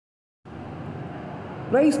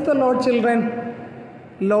Praise the Lord, children.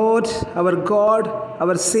 Lord, our God,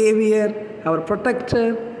 our Savior, our Protector,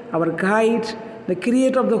 our Guide, the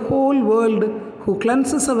Creator of the whole world, who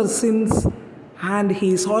cleanses our sins, and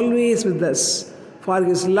He is always with us. For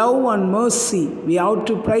His love and mercy, we ought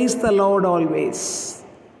to praise the Lord always.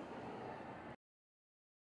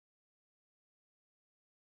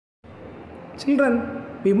 Children,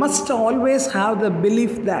 we must always have the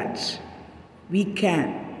belief that we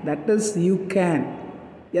can, that is, you can.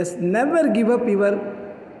 Yes, never give up your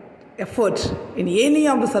effort in any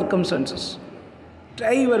of the circumstances.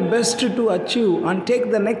 Try your best to achieve and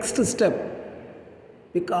take the next step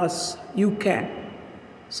because you can.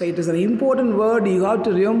 So it is an important word you have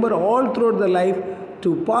to remember all throughout the life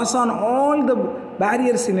to pass on all the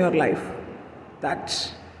barriers in your life.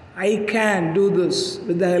 That I can do this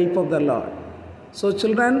with the help of the Lord. So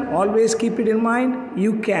children, always keep it in mind,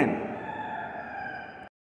 you can.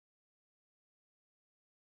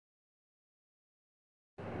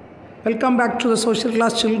 Welcome back to the social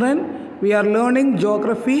class, children. We are learning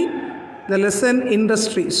geography, the lesson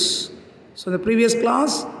industries. So in the previous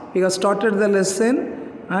class, we have started the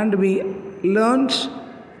lesson and we learned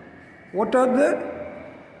what are the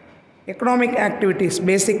economic activities,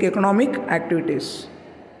 basic economic activities.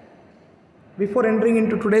 Before entering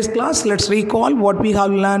into today's class, let's recall what we have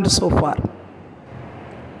learned so far.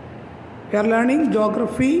 We are learning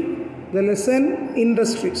geography, the lesson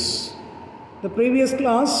industries. The previous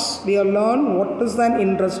class, we have learned what is an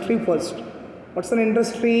industry first. What's an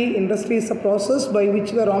industry? Industry is a process by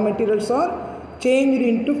which the raw materials are changed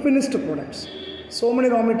into finished products. So many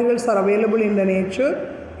raw materials are available in the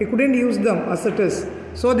nature. We couldn't use them as it is.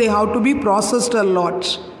 So they have to be processed a lot.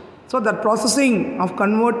 So that processing of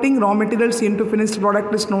converting raw materials into finished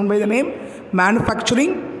product is known by the name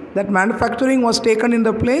manufacturing. That manufacturing was taken in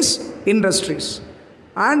the place industries.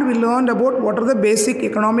 And we learned about what are the basic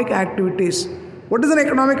economic activities. What is an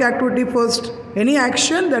economic activity first? Any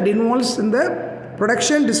action that involves in the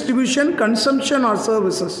production, distribution, consumption or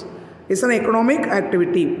services is an economic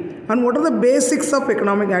activity. And what are the basics of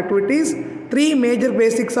economic activities? Three major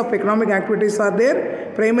basics of economic activities are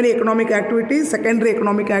there. Primary economic activities, secondary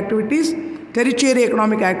economic activities, tertiary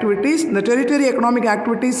economic activities. The tertiary economic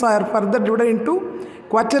activities are further divided into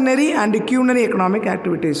quaternary and quinary economic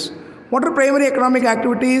activities. What are primary economic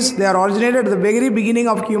activities? They are originated at the very beginning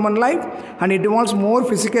of human life and it involves more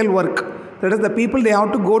physical work. That is, the people, they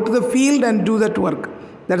have to go to the field and do that work.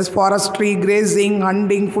 That is forestry, grazing,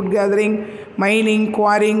 hunting, food gathering, mining,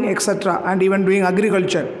 quarrying, etc. and even doing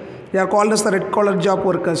agriculture. They are called as the red collar job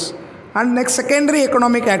workers. And next, secondary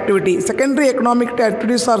economic activity. Secondary economic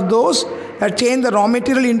activities are those that change the raw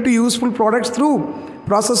material into useful products through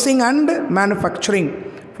processing and manufacturing.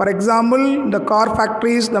 For example, the car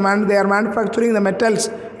factories, they are manufacturing the metals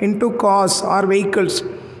into cars or vehicles.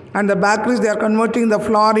 And the bakeries, they are converting the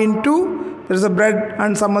flour into, there is a bread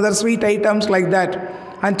and some other sweet items like that.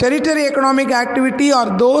 And tertiary economic activity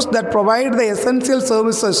are those that provide the essential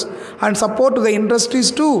services and support to the industries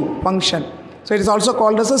to function. So it is also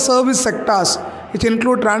called as a service sectors, which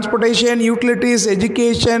include transportation, utilities,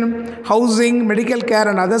 education, housing, medical care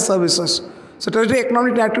and other services. So tertiary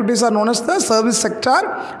economic activities are known as the service sector,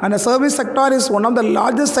 and the service sector is one of the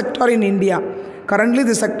largest sector in India. Currently,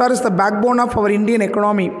 this sector is the backbone of our Indian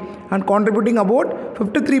economy and contributing about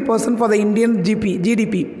 53% for the Indian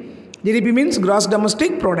GDP. GDP means gross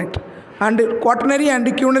domestic product. And quaternary and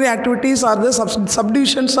quinary activities are the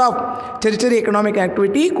subdivisions of tertiary economic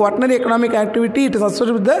activity. Quaternary economic activity, it is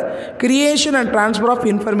associated with the creation and transfer of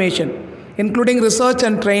information, including research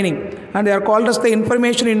and training. And they are called as the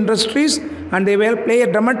information industries, and they will play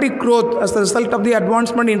a dramatic growth as the result of the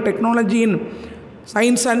advancement in technology in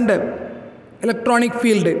science and electronic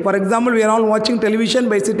field. For example, we are all watching television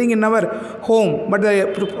by sitting in our home, but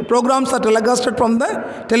the programs are telecasted from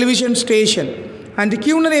the television station. And the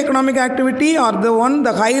quinary economic activity are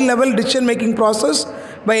the high level decision making process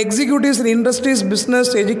by executives in industries,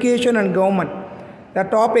 business, education and government. The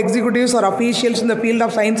top executives are officials in the field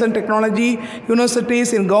of science and technology,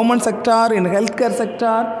 universities, in government sector, in healthcare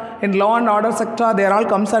sector, in law and order sector. They all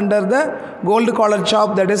comes under the gold collar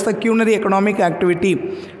job, that is the quinary economic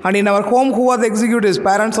activity. And in our home, who are the executives?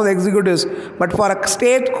 Parents are the executives. But for a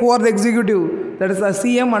state, who are the executive? That is the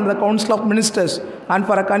CM and the Council of Ministers. And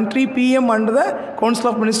for a country, PM and the Council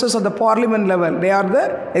of Ministers at the Parliament level. They are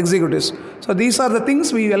the executives. So these are the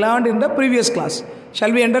things we learned in the previous class.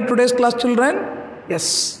 Shall we enter today's class, children?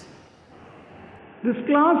 Yes. This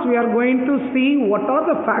class we are going to see what are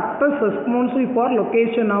the factors responsible for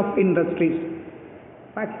location of industries.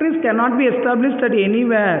 Factories cannot be established at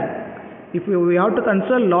anywhere. If we have to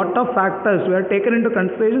consider a lot of factors, we have taken into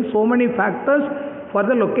consideration so many factors for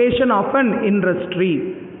the location of an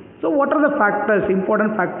industry. So what are the factors,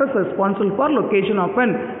 important factors responsible for location of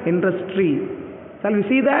an industry? Shall we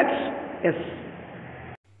see that? Yes.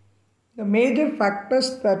 The major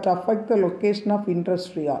factors that affect the location of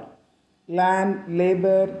industry are land,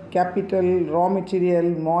 labor, capital, raw material,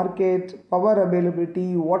 market, power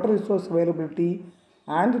availability, water resource availability,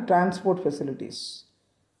 and transport facilities.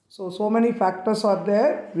 So many factors are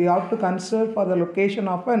there we have to consider for the location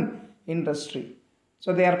of an industry.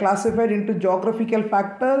 So they are classified into geographical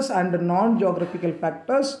factors and non-geographical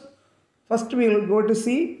factors. First we will go to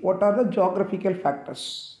see what are the geographical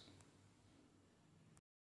factors.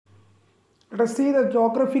 Let us see the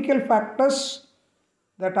geographical factors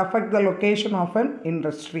that affect the location of an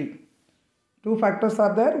industry. Two factors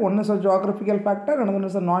are there. One is a geographical factor, another one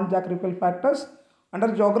is a non-geographical factors.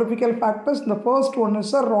 Under geographical factors, the first one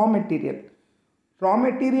is a raw material. Raw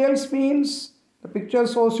materials means the picture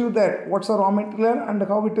shows you that what's a raw material and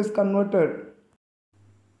how it is converted.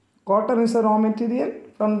 Cotton is a raw material.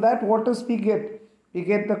 From that, what is we get? We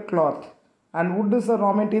get the cloth. And wood is a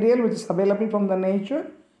raw material which is available from the nature,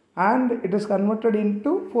 and it is converted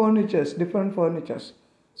into furnitures, different furnitures.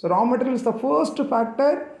 So raw material is the first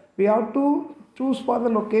factor we have to choose for the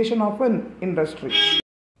location of an industry.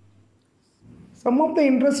 Some of the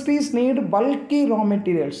industries need bulky raw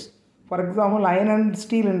materials. For example, iron and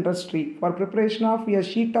steel industry. For preparation of a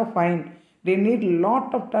sheet of iron, they need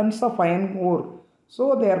lot of tons of iron ore.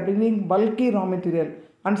 So they are bringing bulky raw material.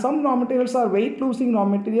 And some raw materials are weight losing raw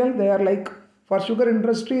material. They are like for sugar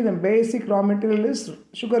industry, the basic raw material is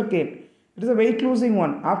sugar cane. It is a weight losing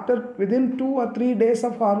one. Within 2 or 3 days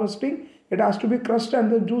of harvesting, it has to be crushed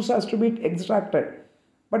and the juice has to be extracted.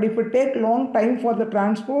 But if it take long time for the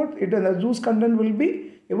transport, the juice content will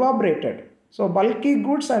be evaporated. So bulky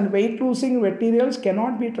goods and weight losing materials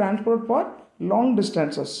cannot be transported for long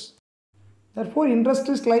distances. Therefore,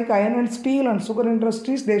 industries like iron and steel and sugar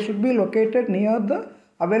industries, they should be located near the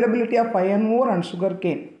availability of iron ore and sugar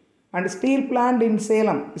cane. And steel plant in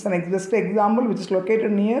Salem is an just example which is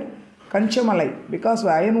located near Kanchamalai because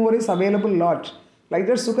iron ore is available large. Like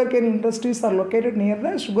that, sugarcane industries are located near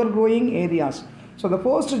the sugar growing areas. So the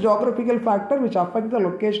first geographical factor which affects the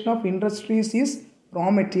location of industries is raw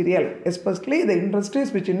material, especially the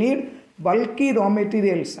industries which need bulky raw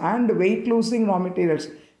materials and weight losing raw materials.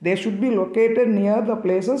 They should be located near the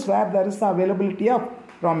places where there is the availability of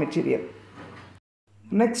raw material.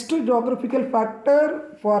 Next geographical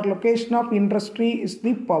factor for location of industry is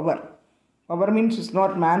the power. Power means it's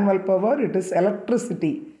not manual power, it is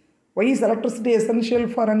electricity. Why is electricity essential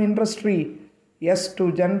for an industry? Yes,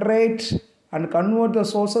 to generate and convert the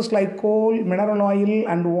sources like coal, mineral oil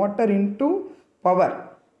and water into power.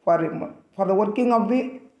 For the working of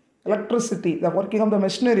the electricity, the working of the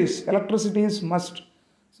machineries, electricity is must.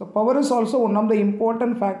 So power is also one of the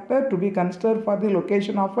important factor to be considered for the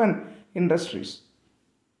location of an industries.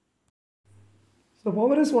 So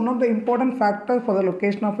power is one of the important factors for the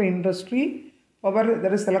location of an industry. Power,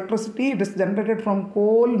 there is electricity, it is generated from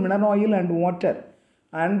coal, mineral oil and water.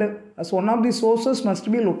 And as one of the sources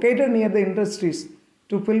must be located near the industries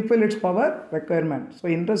to fulfill its power requirement. So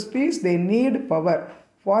industries, they need power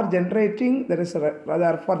for generating,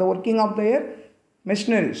 for the working of their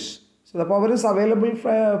machineries. So the power is available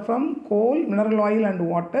from coal, mineral oil and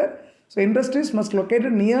water. So industries must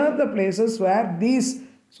located near the places where these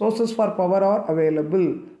sources for power are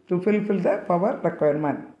available to fulfill the power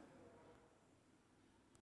requirement.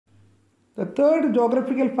 The third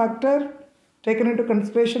geographical factor taken into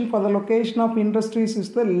consideration for the location of industries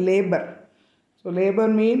is the labor. So labor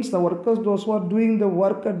means the workers, those who are doing the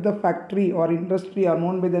work at the factory or industry are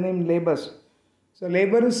known by the name laborers. So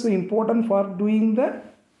labor is important for doing the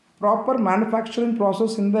proper manufacturing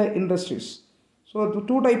process in the industries. So the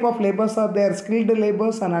two type of laborers are there, skilled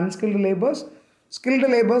laborers and unskilled laborers. Skilled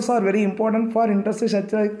laborers are very important for industries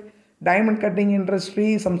such as diamond cutting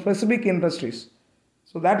industry, some specific industries.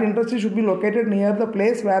 So that industry should be located near the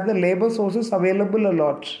place where the labor source is available a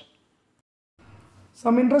lot.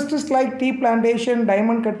 Some industries like tea plantation,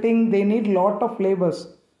 diamond cutting, they need lot of laborers.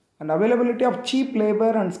 And availability of cheap labor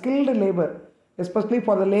and skilled labor, especially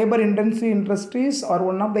for the labor intensive industries, are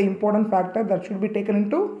one of the important factors that should be taken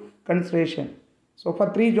into consideration. So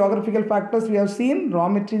for three geographical factors we have seen: raw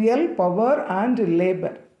material, power and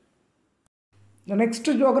labor. The next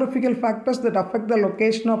geographical factors that affect the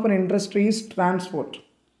location of an industry is transport.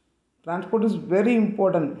 Transport is very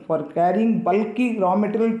important for carrying bulky raw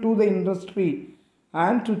material to the industry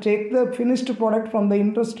and to take the finished product from the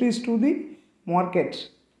industries to the market.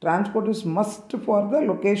 Transport is must for the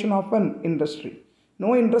location of an industry.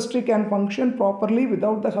 No industry can function properly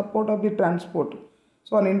without the support of the transport.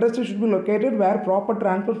 So an industry should be located where proper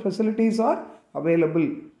transport facilities are available.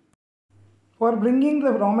 For bringing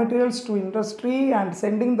the raw materials to industry and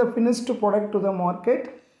sending the finished product to the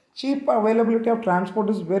market, cheap availability of transport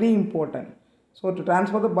is very important. So to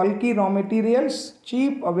transfer the bulky raw materials,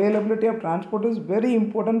 cheap availability of transport is very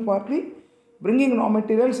important for the bringing raw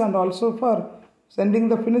materials and also for sending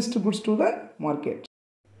the finished goods to the market.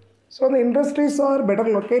 So the industries are better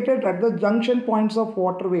located at the junction points of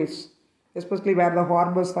waterways, especially where the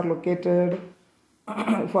harbors are located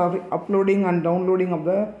for uploading and downloading of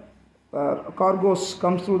the cargoes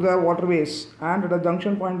comes through the waterways, and at a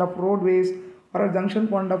junction point of roadways or a junction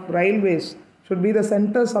point of railways should be the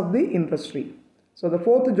centers of the industry. So the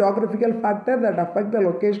fourth geographical factor that affect the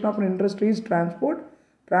location of an industry is transport.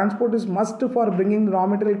 Transport is must for bringing raw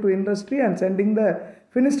material to industry and sending the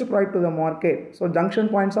finished product to the market. So junction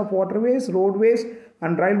points of waterways, roadways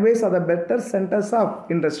and railways are the better centers of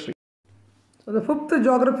industry. So the fifth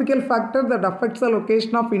geographical factor that affects the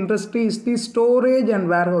location of industry is the storage and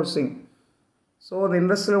warehousing. So the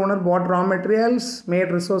industrial owner bought raw materials,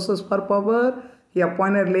 made resources for power, he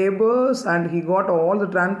appointed laborers and he got all the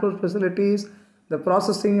transport facilities. The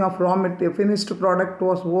processing of raw material, finished product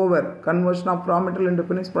was over. Conversion of raw material into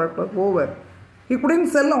finished product was over. He couldn't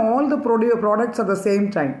sell all the products at the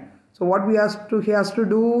same time. So what he has to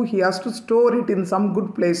do, he has to store it in some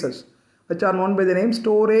good places, which are known by the name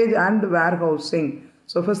storage and warehousing.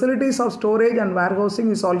 So facilities of storage and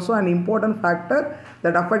warehousing is also an important factor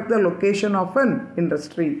that affect the location of an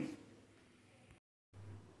industry.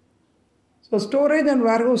 So storage and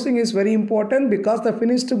warehousing is very important because the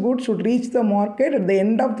finished goods should reach the market at the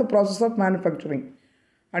end of the process of manufacturing.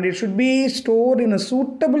 And it should be stored in a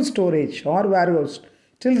suitable storage or warehouse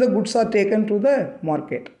till the goods are taken to the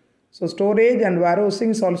market. So storage and warehousing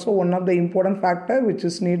is also one of the important factors which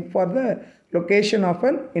is needed for the location of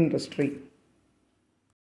an industry.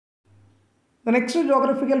 The next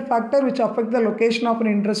geographical factor which affects the location of an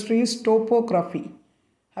industry is topography.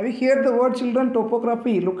 Have you heard the word, children,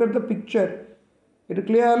 topography? Look at the picture. It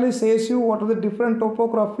clearly says you what are the different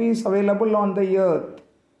topographies available on the earth.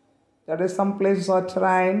 That is, some places are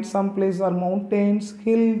terrain, some places are mountains,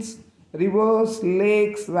 hills, rivers,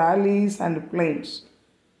 lakes, valleys and plains.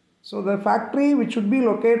 So the factory which should be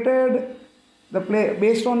located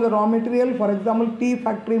based on the raw material, for example, tea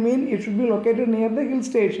factory it should be located near the hill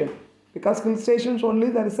station, because hill stations only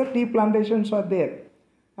there is a tea plantations are there.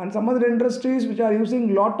 And some other industries which are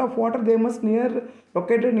using lot of water, they must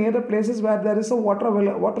located near the places where there is a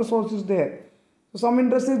water sources there. So some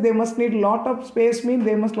industries they must need lot of space,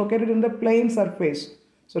 they must locate it in the plain surface.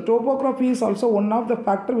 So topography is also one of the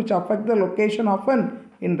factors which affect the location of an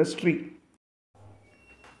industry.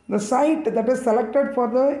 The site that is selected for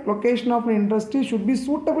the location of an industry should be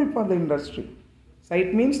suitable for the industry.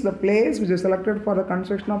 Site means the place which is selected for the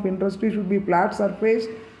construction of industry should be flat surface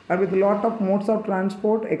and with a lot of modes of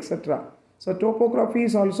transport, etc. So topography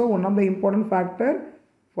is also one of the important factor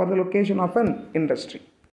for the location of an industry.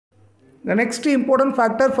 The next important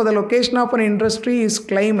factor for the location of an industry is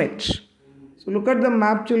climate. So look at the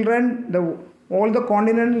map, children. All the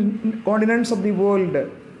continents of the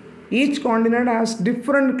world. Each continent has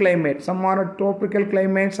different climate. Some are a tropical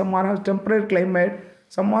climate, some are temperate climate,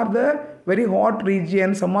 some are the very hot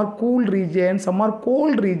regions, some are cool regions, some are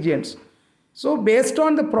cold regions. So based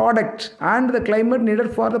on the product and the climate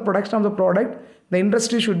needed for the production of the product, the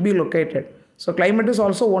industry should be located. So climate is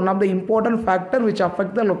also one of the important factors which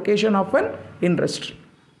affect the location of an industry.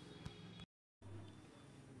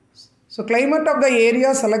 So climate of the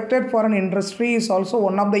area selected for an industry is also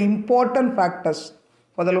one of the important factors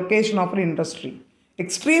for the location of an industry.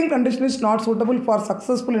 Extreme condition is not suitable for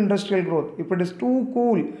successful industrial growth. If it is too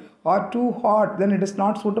cool or too hot, then it is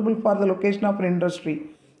not suitable for the location of an industry.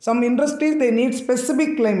 Some industries, they need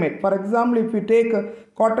specific climate. For example, if you take a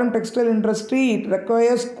cotton textile industry, it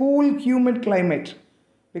requires cool, humid climate,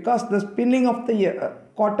 because the spinning of the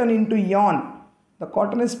cotton into yarn. The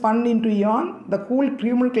cotton is spun into yarn. The cool,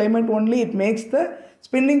 humid climate only, it makes the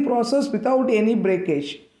spinning process without any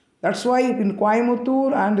breakage. That's why in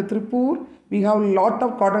Coimbatore and Tripur, we have a lot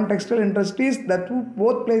of cotton textile industries.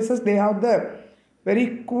 Both places, they have the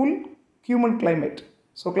very cool, humid climate.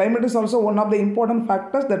 So climate is also one of the important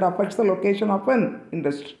factors that affects the location of an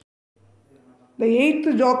industry. The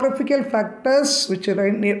eighth geographical factors which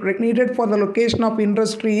are needed for the location of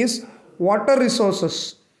industry is water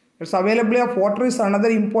resources. Its availability of water is another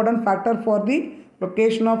important factor for the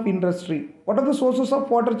location of industry. What are the sources of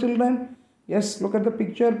water, children? Yes, look at the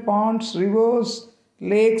picture. Ponds, rivers,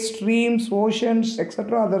 lakes, streams, oceans,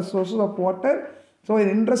 etc. Other sources of water. So an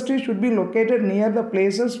industry should be located near the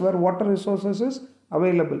places where water resources is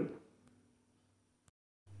available.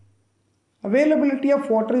 Availability of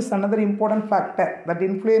water is another important factor that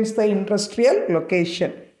influences the industrial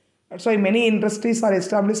location. That's why many industries are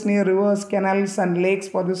established near rivers, canals and lakes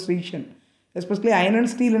for this region. Especially iron and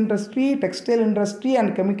steel industry, textile industry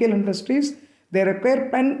and chemical industries, they require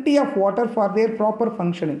plenty of water for their proper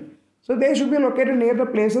functioning. So they should be located near the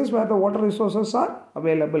places where the water resources are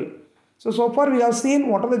available. So far we have seen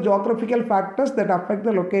what are the geographical factors that affect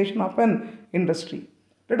the location of an industry.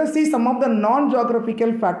 Let us see some of the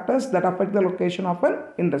non-geographical factors that affect the location of an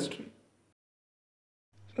industry.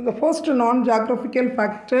 So the first non-geographical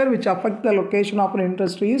factor which affects the location of an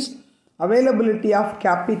industry is availability of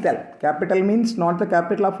capital. Capital means not the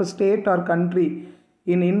capital of a state or country.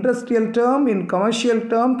 In industrial term, in commercial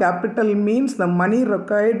term, capital means the money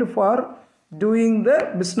required for doing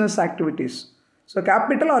the business activities. So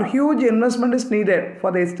capital or huge investment is needed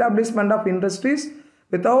for the establishment of industries,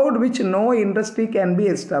 without which no industry can be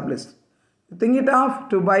established. Think it of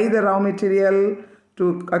to buy the raw material,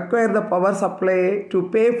 to acquire the power supply, to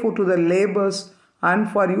pay to the laborers,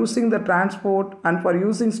 and for using the transport, and for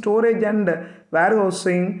using storage and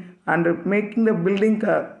warehousing, and making the buildings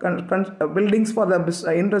for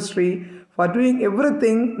the industry. For doing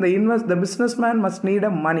everything, the businessman must need a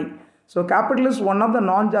money. So capital is one of the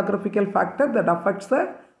non-geographical factors that affects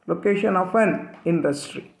the location of an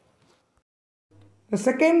industry. The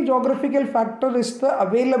second geographical factor is the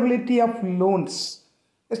availability of loans.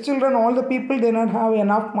 As children, all the people do not have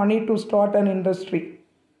enough money to start an industry.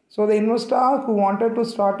 So the investor who wanted to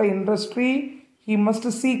start an industry, he must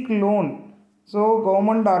seek loan. So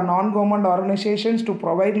government or non-government organizations to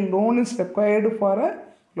provide loan is required for a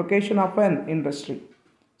location of an industry.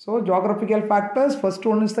 So geographical factors, first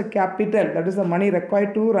one is the capital, that is the money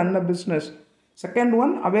required to run a business. Second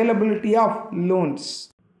one, availability of loans.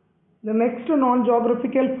 The next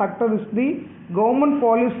non-geographical factor is the government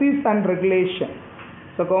policies and regulation.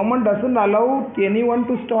 So government doesn't allow anyone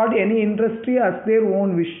to start any industry as their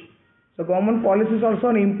own wish. So government policy is also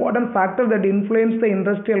an important factor that influence the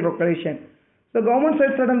industrial location. The government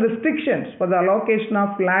sets certain restrictions for the allocation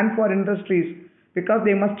of land for industries because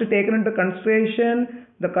they must take into consideration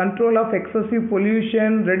the control of excessive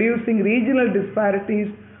pollution, reducing regional disparities,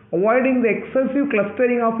 avoiding the excessive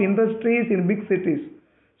clustering of industries in big cities.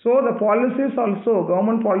 So the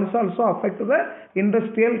government policies also affect the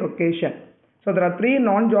industrial location. So there are three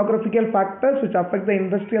non-geographical factors which affect the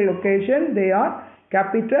industrial location. They are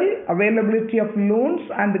capital, availability of loans,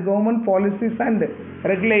 and government policies and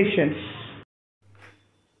regulations.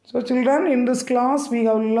 So children, in this class we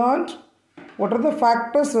have learned what are the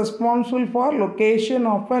factors responsible for location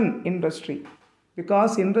of an industry.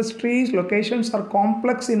 Because industries locations are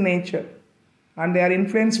complex in nature and they are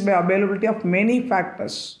influenced by availability of many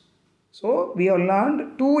factors. So we have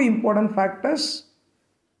learned two important factors.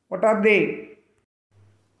 What are they?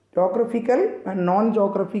 Geographical and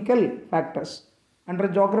non-geographical factors. Under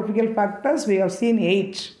geographical factors we have seen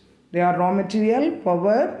 8. They are raw material,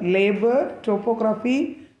 power, labor,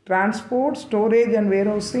 topography, transport, storage and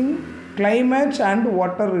warehousing, climate and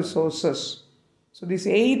water resources. So these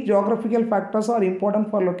 8 geographical factors are important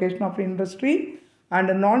for location of industry,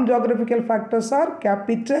 and non-geographical factors are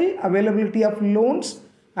capital, availability of loans,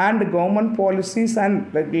 and government policies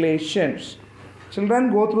and regulations.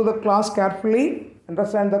 Children, go through the class carefully,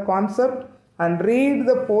 understand the concept, and read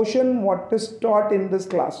the portion what is taught in this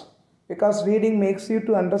class, because reading makes you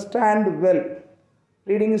to understand well.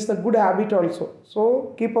 Reading is a good habit also,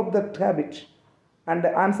 so keep up that habit and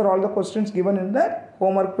answer all the questions given in the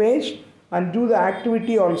homework page and do the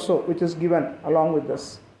activity also which is given along with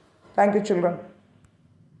this. Thank you, children.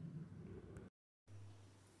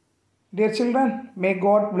 Dear children, may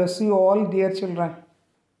God bless you all, dear children,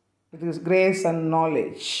 with His grace and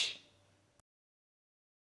knowledge.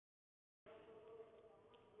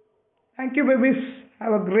 Thank you, babies.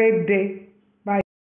 Have a great day.